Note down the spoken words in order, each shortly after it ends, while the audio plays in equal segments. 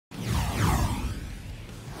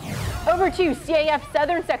Over to CIF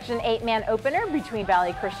Southern Section 8-man opener between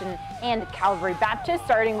Valley Christian and Calvary Baptist,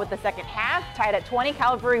 starting with the second half, tied at 20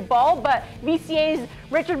 Calvary ball, but VCA's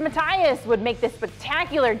Richard Matthias would make this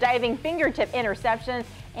spectacular diving fingertip interception,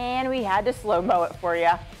 and we had to slow-mo it for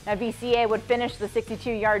you. Now VCA would finish the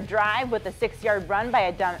 62-yard drive with a 6-yard run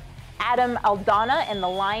by Adam Aldana, and the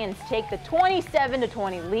Lions take the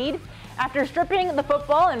 27-20 lead. After stripping the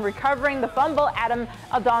football and recovering the fumble, Adam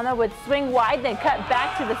Aldana would swing wide, then cut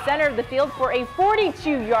back to the center of the field for a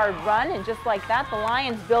 42-yard run. And just like that, the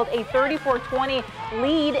Lions built a 34-20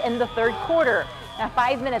 lead in the third quarter. Now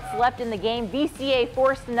 5 minutes left in the game, VCA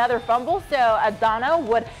forced another fumble, so Aldana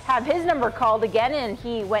would have his number called again, and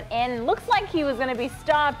he went in. Looks like he was going to be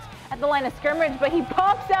stopped at the line of scrimmage, but he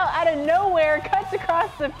pops out of nowhere, cuts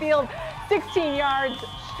across the field 16 yards,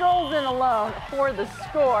 strolls in alone for the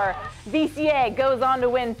score. VCA goes on to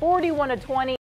win 41-20.